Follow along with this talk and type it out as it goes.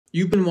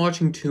You've been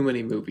watching too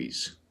many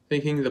movies,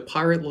 thinking the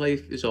pirate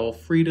life is all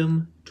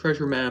freedom,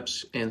 treasure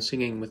maps, and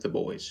singing with the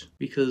boys.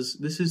 Because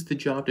this is the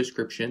job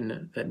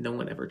description that no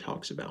one ever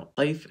talks about.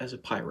 Life as a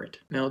pirate.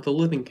 Now, the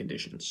living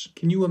conditions.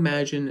 Can you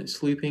imagine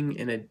sleeping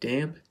in a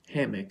damp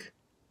hammock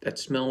that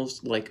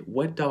smells like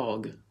wet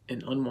dog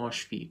and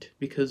unwashed feet?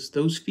 Because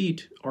those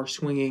feet are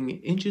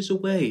swinging inches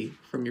away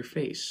from your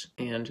face,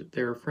 and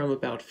they're from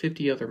about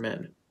 50 other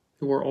men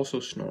who are also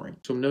snoring.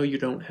 So no, you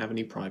don't have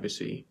any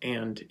privacy.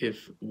 And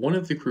if one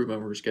of the crew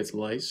members gets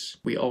lice,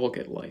 we all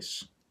get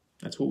lice.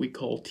 That's what we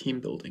call team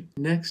building.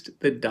 Next,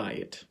 the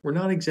diet. We're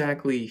not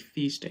exactly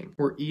feasting.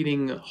 We're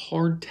eating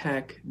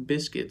hardtack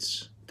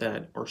biscuits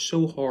that are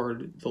so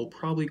hard they'll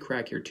probably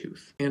crack your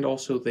tooth. And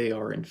also they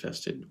are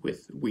infested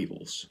with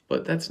weevils.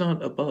 But that's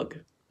not a bug.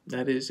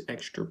 That is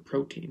extra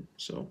protein.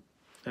 So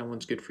that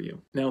one's good for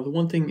you. Now, the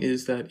one thing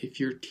is that if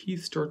your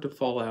teeth start to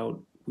fall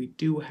out, we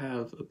do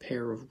have a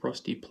pair of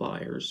rusty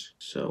pliers.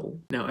 So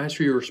now as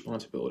for your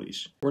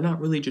responsibilities, we're not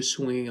really just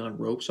swinging on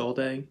ropes all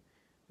day.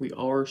 We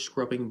are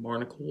scrubbing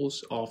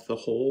barnacles off the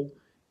hull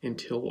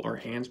until our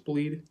hands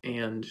bleed.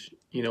 And,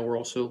 we're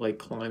also like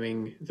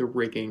climbing the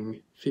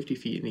rigging 50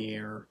 feet in the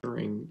air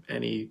during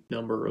any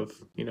number of,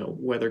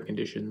 weather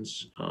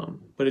conditions.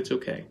 But it's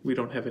okay. We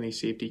don't have any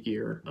safety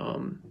gear.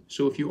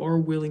 So if you are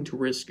willing to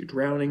risk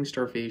drowning,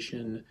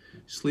 starvation,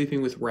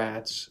 sleeping with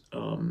rats,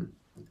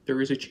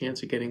 there is a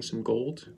chance of getting some gold.